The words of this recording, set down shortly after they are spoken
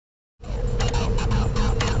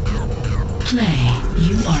Play.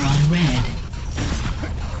 You are on red.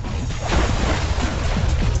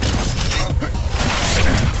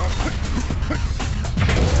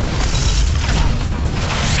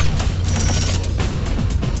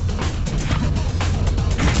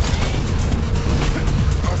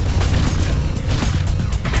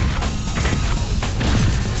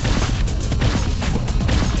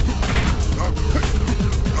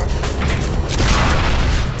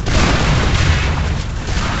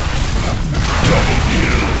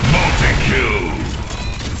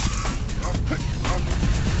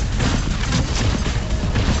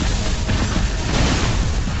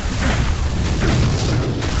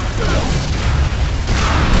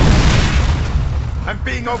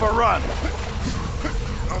 Being overrun.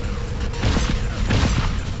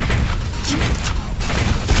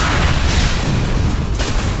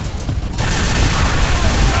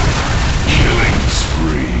 Killing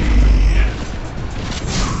spree.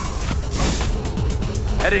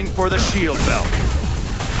 Heading for the shield belt.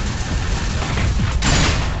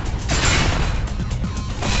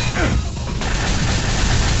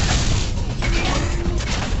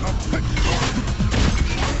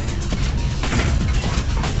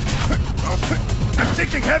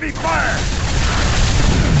 Taking heavy fire!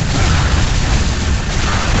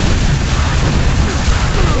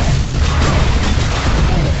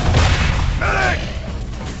 Medic!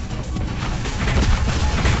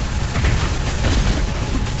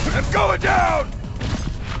 I'm going down!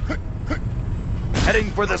 Heading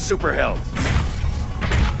for the super health.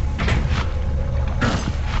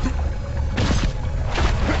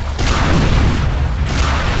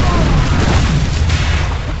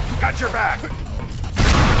 Got your back!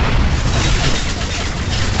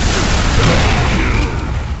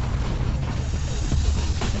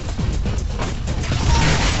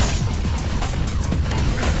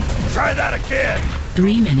 Try that again!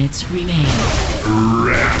 3 minutes remain.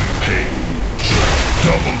 Rampage.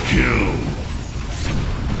 Double kill.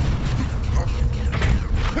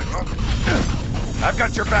 I've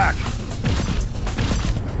got your back.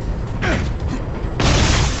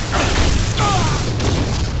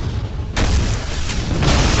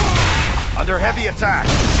 Under heavy attack.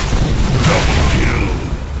 Double kill.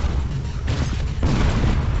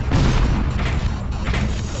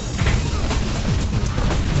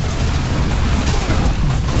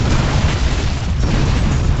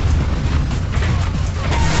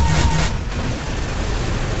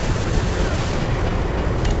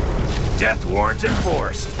 Death warrant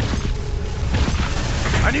enforced.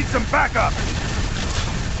 I need some backup!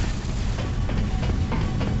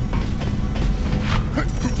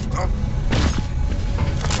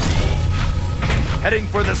 Heading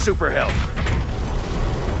for the super health.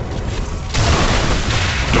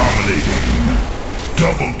 Dominating.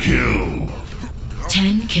 Double kill.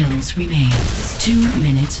 10 kills remain. 2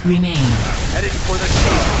 minutes remain. Heading for the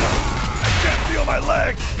shield. I can't feel my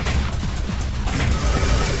legs!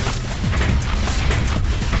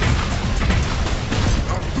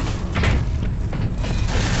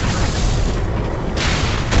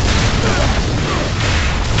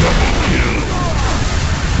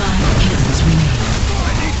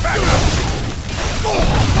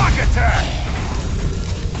 Attack!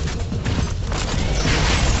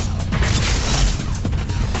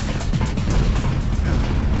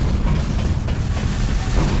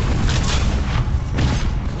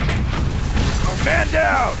 Man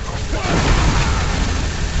down!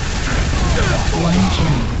 1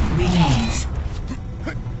 kill remains.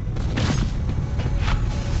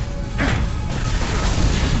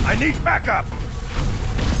 I need backup!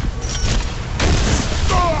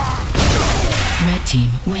 Red team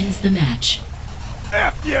wins the match.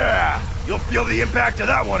 F yeah! You'll feel the impact of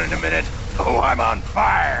that one in a minute. Oh, I'm on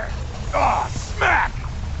fire! Oh,